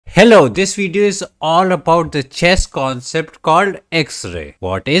Hello, this video is all about the chess concept called X-ray.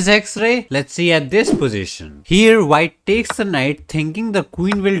 What is X-ray? Let's see at this position. Here, white takes the knight thinking the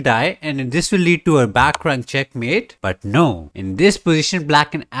queen will die and this will lead to a back rank checkmate. But no, in this position,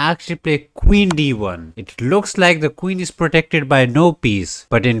 black can actually play queen d1. It looks like the queen is protected by no piece.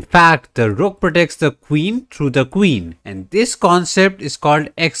 But in fact, the rook protects the queen through the queen. And this concept is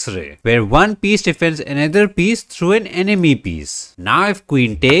called X-ray, where one piece defends another piece through an enemy piece. Now if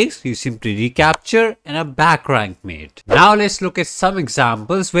queen takes, you simply recapture and a back rank mate. Now let's look at some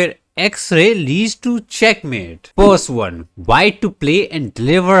examples where X-ray leads to checkmate. First one, white to play and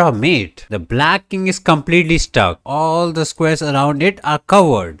deliver a mate. The black king is completely stuck. All the squares around it are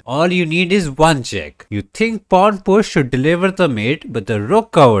covered. All you need is one check. You think pawn push should deliver the mate, but the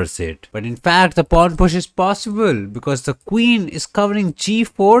rook covers it. But in fact, the pawn push is possible because the queen is covering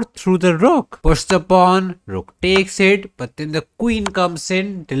g4 through the rook. Push the pawn, rook takes it, but then the queen comes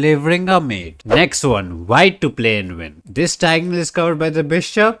in, delivering a mate. Next one, white to play and win. This diagonal is covered by the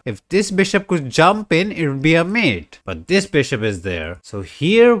bishop. If this bishop could jump in, it would be a mate. But this bishop is there. So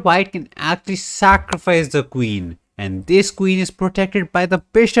here white can actually sacrifice the queen. And this queen is protected by the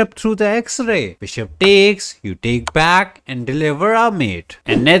bishop through the X-ray. Bishop takes, you take back and deliver a mate.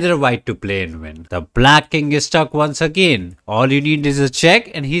 Another white to play and win. The black king is stuck once again. All you need is a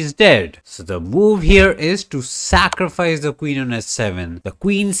check and he's dead. So the move here is to sacrifice the queen on h7. The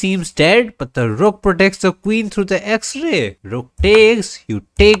queen seems dead, but the rook protects the queen through the X-ray. Rook takes, you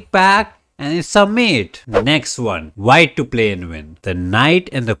take back, and it's a mate. Next one, white to play and win. The knight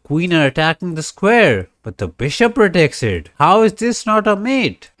and the queen are attacking the square, but the bishop protects it. How is this not a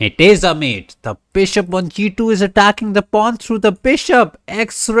mate? It is a mate. The bishop on g2 is attacking the pawn through the bishop.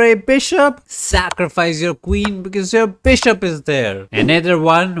 X-ray bishop. Sacrifice your queen because your bishop is there. Another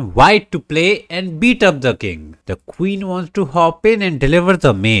one, white to play and beat up the king. The queen wants to hop in and deliver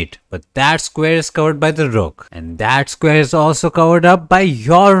the mate, but that square is covered by the rook. And that square is also covered up by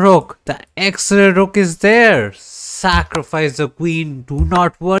your rook. The X-ray rook is there. Sacrifice the queen, do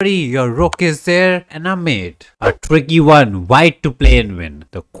not worry, your rook is there and a mate. A tricky one, white to play and win.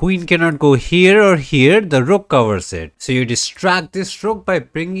 The queen cannot go here or here, the rook covers it. So you distract this rook by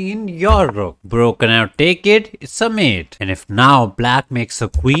bringing in your rook. Bro cannot take it, it's a mate. And if now black makes a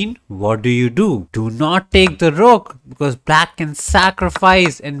queen, what do? Do not take the rook because black can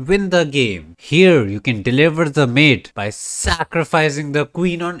sacrifice and win the game. Here you can deliver the mate by sacrificing the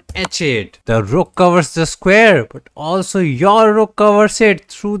queen on h8. The rook covers the square, but also your rook covers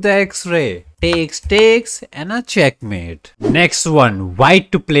it through the X-ray. Takes, and a checkmate. Next one,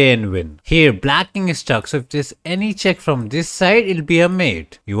 white to play and win. Here, black king is stuck, so if there's any check from this side, it'll be a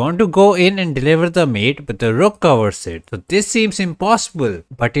mate. You want to go in and deliver the mate, but the rook covers it. So this seems impossible.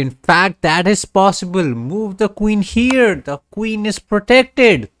 But in fact, that is possible. Move the queen here. The queen is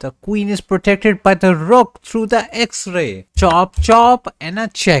protected. The queen is protected by the rook through the X-ray. Chop, and a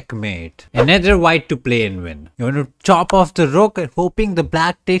checkmate. Another white to play and win. You want to chop off the rook and hoping the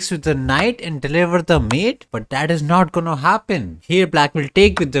black takes with the knight and deliver the mate, but that is not gonna happen. Here black will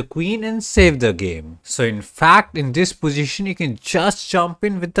take with the queen and save the game. So in fact, in this position you can just jump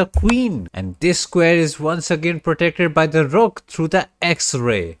in with the queen, and this square is once again protected by the rook through the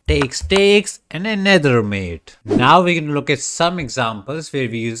X-ray. Takes, and another mate. Now we can look at some examples where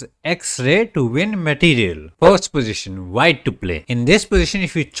we use X-ray to win material. First position, white to play. In this position,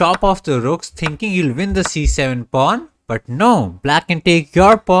 if you chop off the rooks thinking you'll win the c7 pawn, but no, black can take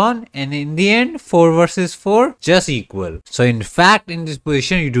your pawn and in the end 4 versus 4 just equal. So in fact, in this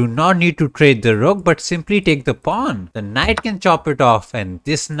position you do not need to trade the rook but simply take the pawn. The knight can chop it off and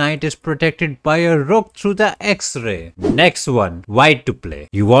this knight is protected by a rook through the X-ray. Next one, white to play.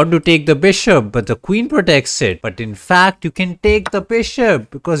 You want to take the bishop but the queen protects it. But in fact you can take the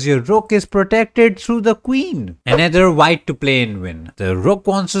bishop because your rook is protected through the queen. Another white to play and win. The rook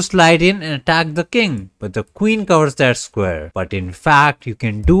wants to slide in and attack the king, but the queen covers that square. But in fact you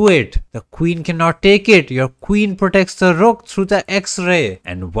can do it. The queen cannot take it. Your queen protects the rook through the X-ray,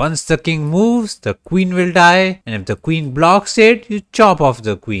 and once the king moves the queen will die, and if the queen blocks it you chop off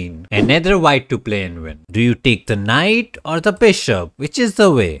the queen. Another white to play and win. Do you take the knight or the bishop? Which is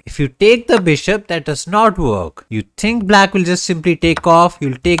the way? If you take the bishop, that does not work. You think black will just simply take off,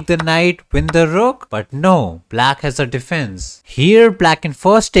 you'll take the knight, win the rook, but no, black has a defense. Here black can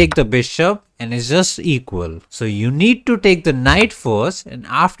first take the bishop and it's just equal. So you need to take the knight first, and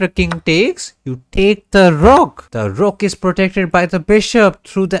after king takes, you take the rook. The rook is protected by the bishop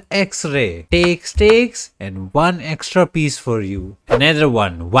through the X-ray. Takes, and one extra piece for you. Another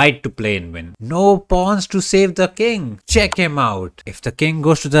one, white to play and win. No pawns to save the king. Check him out. If the king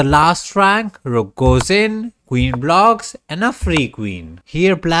goes to the last rank, rook goes in, Queen blocks and a free queen.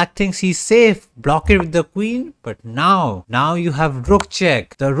 Here black thinks he's safe, block it with the queen, but now you have rook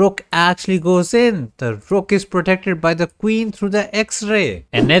check. The rook actually goes in. The rook is protected by the queen through the x-ray.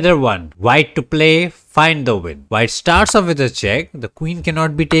 Another one, white to play, find the win. White starts off with a check. The queen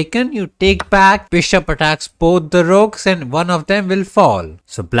cannot be taken. You take back. Bishop attacks both the rooks and one of them will fall.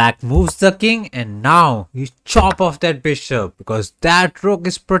 So black moves the king and now you chop off that bishop because that rook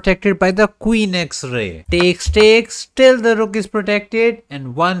is protected by the queen x-ray. Takes, still the rook is protected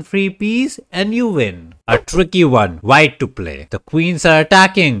and one free piece and you win. A tricky one, white to play. The queens are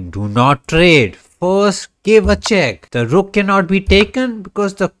attacking. Do not trade. First, give a check. The rook cannot be taken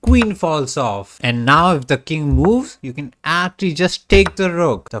because the queen falls off. And now if the king moves, you can actually just take the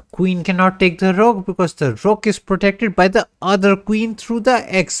rook. The queen cannot take the rook because the rook is protected by the other queen through the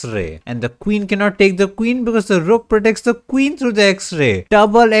x-ray. And the queen cannot take the queen because the rook protects the queen through the x-ray.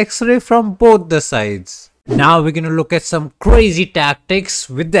 Double x-ray from both the sides. Now we're going to look at some crazy tactics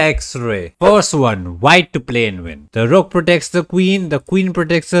with the x-ray. First one, white to play and win. The rook protects the queen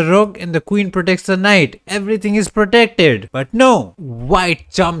protects the rook, and the queen protects the knight. Everything is protected. But no, white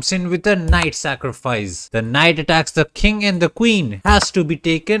jumps in with a knight sacrifice. The knight attacks the king and the queen has to be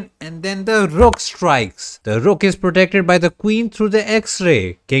taken, and then the rook strikes. The rook is protected by the queen through the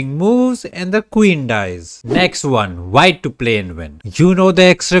x-ray. King moves and the queen dies. Next one, white to play and win. You know the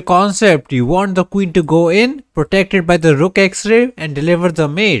x-ray concept. You want the queen to go in, protected by the rook x-ray and deliver the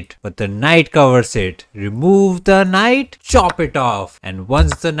mate, but the knight covers it. Remove the knight, chop it off, and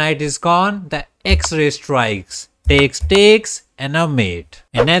once the knight is gone, the x-ray strikes. Takes and a mate.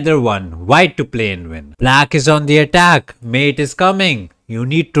 Another one, white to play and win. Black is on the attack, mate is coming. You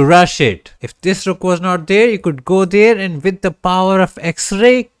need to rush it. If this rook was not there, you could go there and with the power of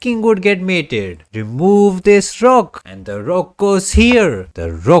x-ray, king would get mated. Remove this rook and the rook goes here.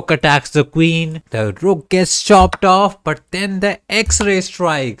 The rook attacks the queen. The rook gets chopped off, but then the x-ray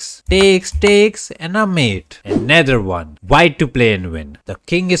strikes. Takes and a mate. Another one, white to play and win. The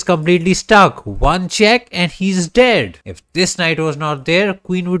king is completely stuck. One check and he's dead. If this knight was not there,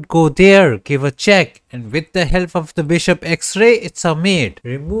 queen would go there, give a check, and with the help of the bishop x-ray, it's a mate.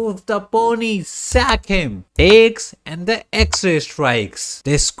 Remove the pony, sack him. Takes and the x-ray strikes.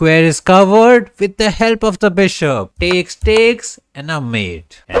 This square is covered with the help of the bishop. Takes and a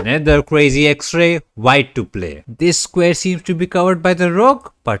mate. Another crazy x-ray, white to play. This square seems to be covered by the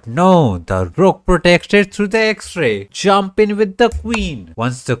rook, but no, the rook protects it through the x-ray. Jump in with the queen.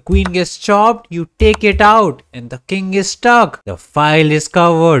 Once the queen gets chopped, you take it out and the king is stuck. The file is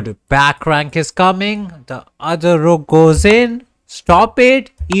covered. Back rank is coming. The other rook goes in. Stop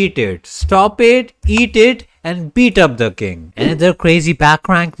it, eat it. Stop it, eat it, and beat up the king. Another crazy back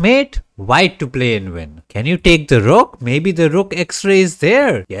rank mate, white to play and win. Can you take the rook? Maybe the rook x-ray is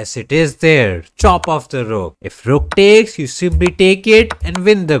there. Yes, it is there. Chop off the rook. If rook takes, you simply take it and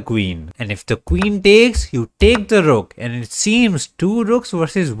win the queen. And if the queen takes, you take the rook. And it seems 2 rooks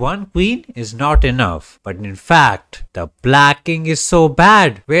versus 1 queen is not enough. But in fact, the black king is so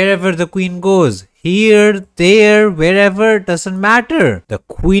bad. Wherever the queen goes, here, there, wherever, doesn't matter. The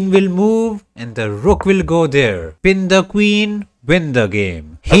queen will move and the rook will go there. Pin the queen, win the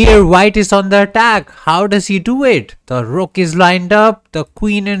game. Here white is on the attack. How does he do it? The rook is lined up. The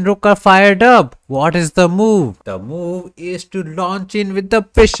queen and rook are fired up. What is the move? The move is to launch in with the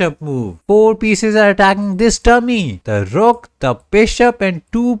bishop move. 4 pieces are attacking this dummy. The rook, the bishop and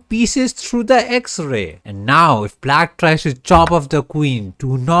 2 pieces through the x-ray. And now if black tries to chop off the queen,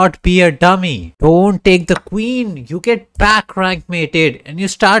 do not be a dummy. Don't take the queen. You get back rank mated and you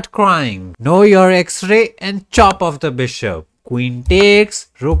start crying. Know your x-ray and chop off the bishop. Queen takes,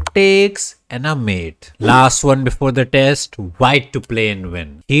 rook takes, and a mate. Last one before the test, white to play and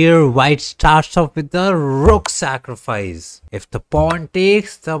win. Here white starts off with the rook sacrifice. If the pawn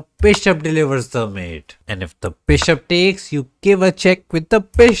takes, the bishop delivers the mate. And if the bishop takes, you give a check with the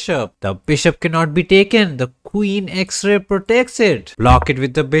bishop. The bishop cannot be taken. The queen x-ray protects it. Block it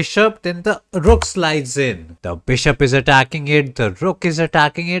with the bishop, then the rook slides in. The bishop is attacking it, the rook is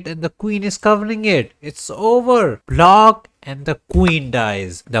attacking it, and the queen is covering it. It's over. Block and the queen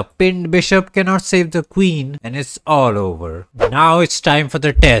dies. The pinned bishop cannot save the queen and it's all over. Now it's time for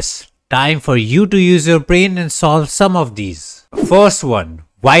the test. Time for you to use your brain and solve some of these. First one,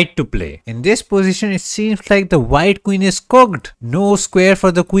 white to play. In this position, it seems like the white queen is cooked. No square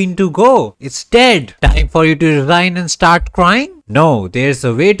for the queen to go. It's dead. Time for you to resign and start crying? No, there's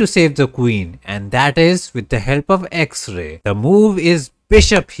a way to save the queen, and that is with the help of x-ray. The move is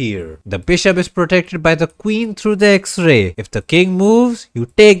bishop here. The bishop is protected by the queen through the x-ray. If the king moves, you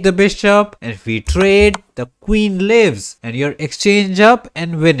take the bishop, and if we trade, the queen lives and you're exchange up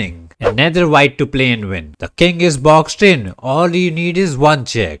and winning. Another white to play and win. The king is boxed in. All you need is one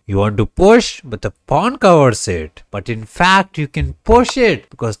check. You want to push, but the pawn covers it. But in fact, you can push it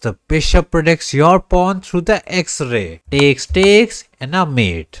because the bishop protects your pawn through the X-ray. Takes, and a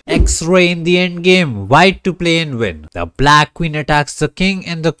mate. X-ray in the endgame. White to play and win. The black queen attacks the king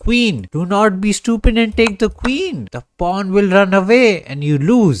and the queen. Do not be stupid and take the queen. The pawn will run away and you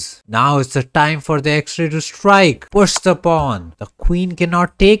lose. Now is the time for the X-ray to strike. Push the pawn. The queen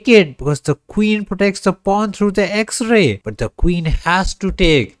cannot take it because the queen protects the pawn through the X-ray. But the queen has to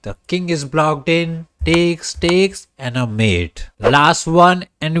take. The king is blocked in. Takes, and a mate. Last one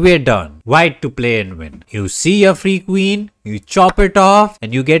and we're done. White to play and win. You see a free queen, you chop it off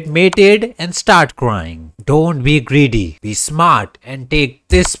and you get mated and start crying. Don't be greedy. Be smart and take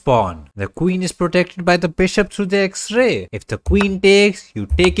this pawn. The queen is protected by the bishop through the X-ray. If the queen takes, you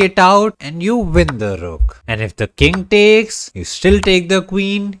take it out and you win the rook. And if the king takes, you still take the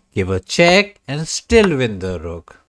queen, give a check and still win the rook.